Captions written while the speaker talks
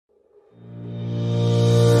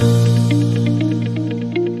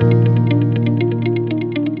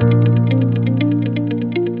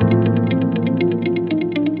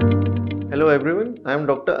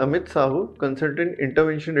Amit Sahu, consultant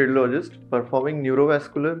intervention radiologist performing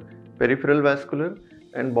neurovascular, peripheral vascular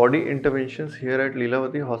and body interventions here at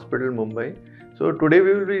Lilavati Hospital, Mumbai. So today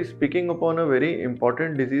we will be speaking upon a very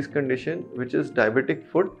important disease condition which is diabetic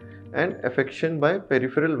foot and affection by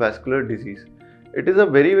peripheral vascular disease. It is a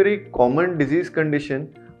very common disease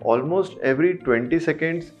condition. Almost every 20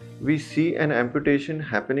 seconds we see an amputation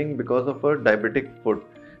happening because of a diabetic foot.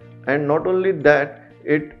 And not only that,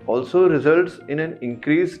 it also results in an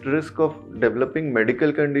increased risk of developing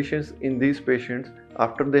medical conditions in these patients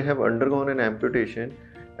after they have undergone an amputation,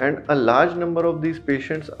 and a large number of these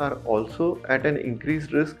patients are also at an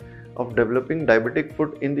increased risk of developing diabetic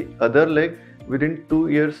foot in the other leg within 2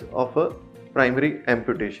 years of a primary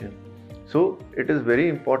amputation. So it is very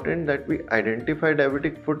important that we identify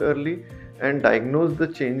diabetic foot early and diagnose the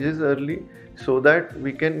changes early so that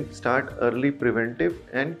we can start early preventive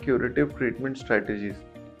and curative treatment strategies.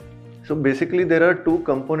 So basically there are two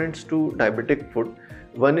components to diabetic foot.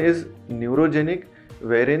 One is neurogenic,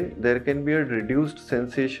 wherein there can be a reduced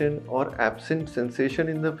sensation or absent sensation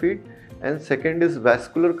in the feet, and second is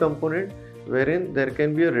vascular component, wherein there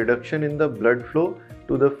can be a reduction in the blood flow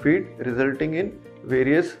to the feet resulting in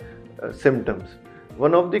various symptoms.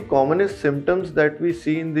 One of the commonest symptoms that we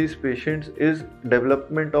see in these patients is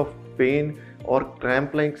development of pain or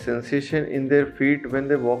cramp-like sensation in their feet when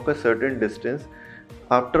they walk a certain distance.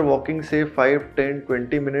 After walking say 5, 10,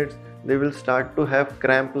 20 minutes, they will start to have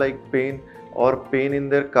cramp-like pain or pain in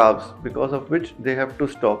their calves, because of which they have to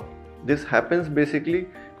stop. This happens basically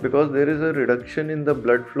because there is a reduction in the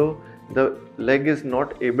blood flow. The leg is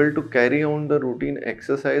not able to carry on the routine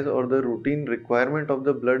exercise, or the routine requirement of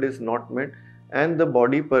the blood is not met, and the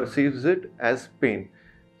body perceives it as pain.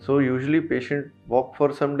 So usually patients walk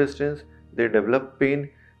for some distance, they develop pain,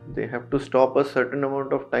 they have to stop a certain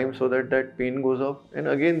amount of time so that that pain goes off, and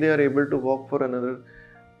again they are able to walk for another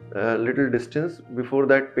little distance before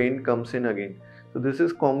that pain comes in again. So this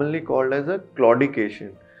is commonly called as a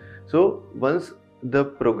claudication. So once the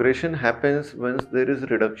progression happens, once there is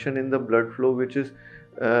reduction in the blood flow which is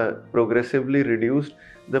progressively reduced,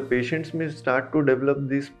 the patients may start to develop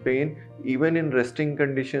this pain even in resting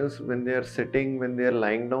conditions, when they are sitting, when they are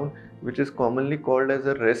lying down, which is commonly called as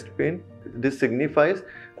a rest pain. This signifies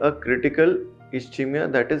a critical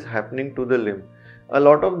ischemia that is happening to the limb. A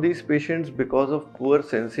lot of these patients, because of poor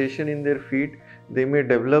sensation in their feet, they may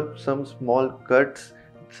develop some small cuts,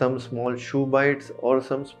 some small shoe bites, or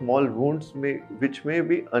some small wounds which may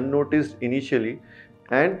be unnoticed initially,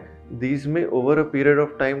 and these may over a period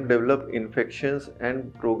of time develop infections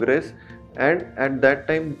and progress, and at that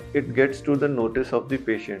time it gets to the notice of the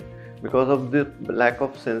patient. Because of the lack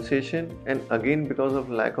of sensation and again because of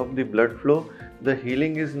lack of the blood flow, the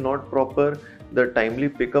healing is not proper, the timely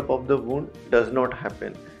pickup of the wound does not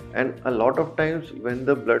happen, and a lot of times when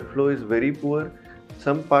the blood flow is very poor,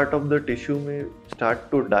 some part of the tissue may start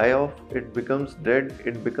to die off, it becomes dead,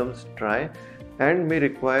 it becomes dry, and may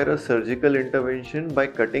require a surgical intervention by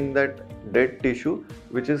cutting that dead tissue,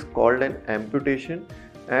 which is called an amputation,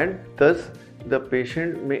 and thus the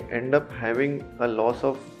patient may end up having a loss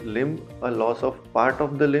of limb, a loss of part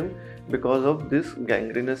of the limb because of this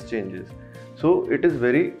gangrenous changes. So it is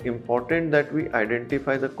very important that we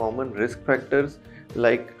identify the common risk factors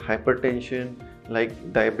like hypertension,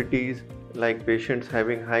 like diabetes, like patients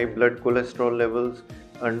having high blood cholesterol levels,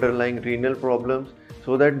 underlying renal problems,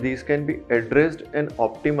 so that these can be addressed and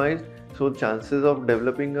optimized, so chances of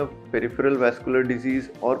developing a peripheral vascular disease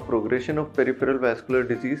or progression of peripheral vascular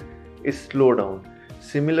disease is slowed down.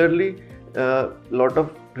 Similarly, lot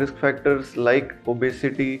of risk factors like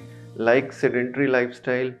obesity, like sedentary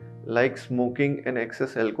lifestyle, like smoking and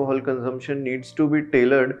excess alcohol consumption needs to be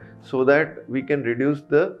tailored so that we can reduce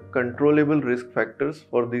the controllable risk factors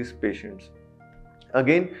for these patients.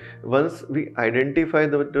 Again, once we identify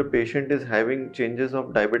that the patient is having changes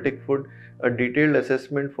of diabetic foot, a detailed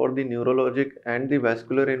assessment for the neurologic and the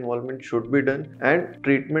vascular involvement should be done, and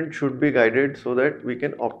treatment should be guided so that we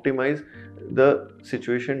can optimize the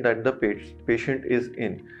situation that the patient is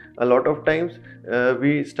in. A lot of times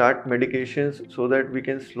we start medications so that we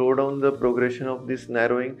can slow down the progression of this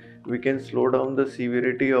narrowing, we can slow down the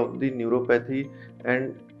severity of the neuropathy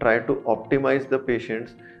and try to optimize the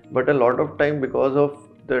patients. But a lot of time, because of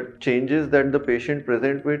the changes that the patient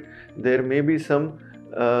present with, there may be some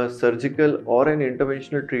surgical or an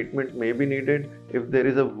interventional treatment may be needed. If there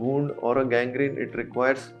is a wound or a gangrene, it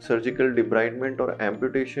requires surgical debridement or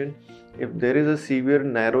amputation. If there is a severe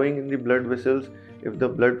narrowing in the blood vessels, if the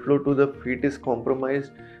blood flow to the feet is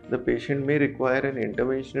compromised, the patient may require an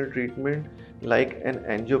interventional treatment like an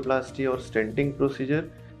angioplasty or stenting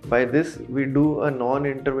procedure. By this, we do a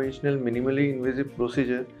non-interventional, minimally invasive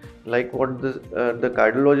procedure like what the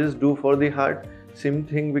cardiologists do for the heart. Same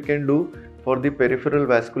thing we can do for the peripheral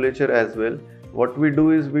vasculature as well. What we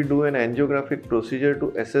do is we do an angiographic procedure to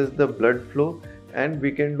assess the blood flow, and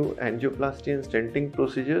we can do angioplasty and stenting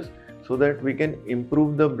procedures so that we can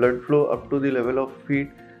improve the blood flow up to the level of feet.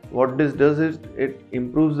 What this does is it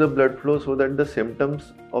improves the blood flow so that the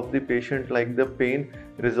symptoms of the patient like the pain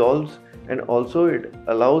resolves, and also it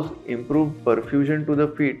allows improved perfusion to the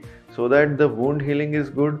feet so that the wound healing is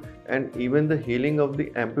good and even the healing of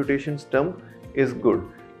the amputation stump is good.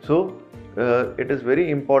 So it is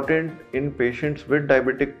very important in patients with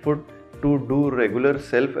diabetic foot to do regular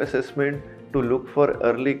self-assessment, to look for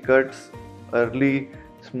early cuts, early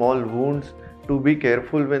small wounds, to be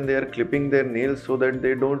careful when they are clipping their nails so that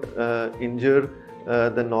they don't injure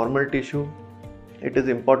the normal tissue. It is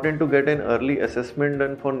important to get an early assessment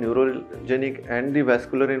done for neurogenic and the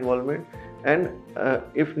vascular involvement, and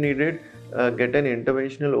if needed, get an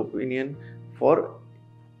interventional opinion for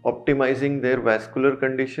optimizing their vascular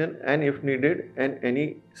condition, and if needed,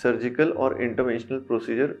 any surgical or interventional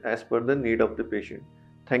procedure as per the need of the patient.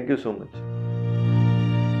 Thank you so much.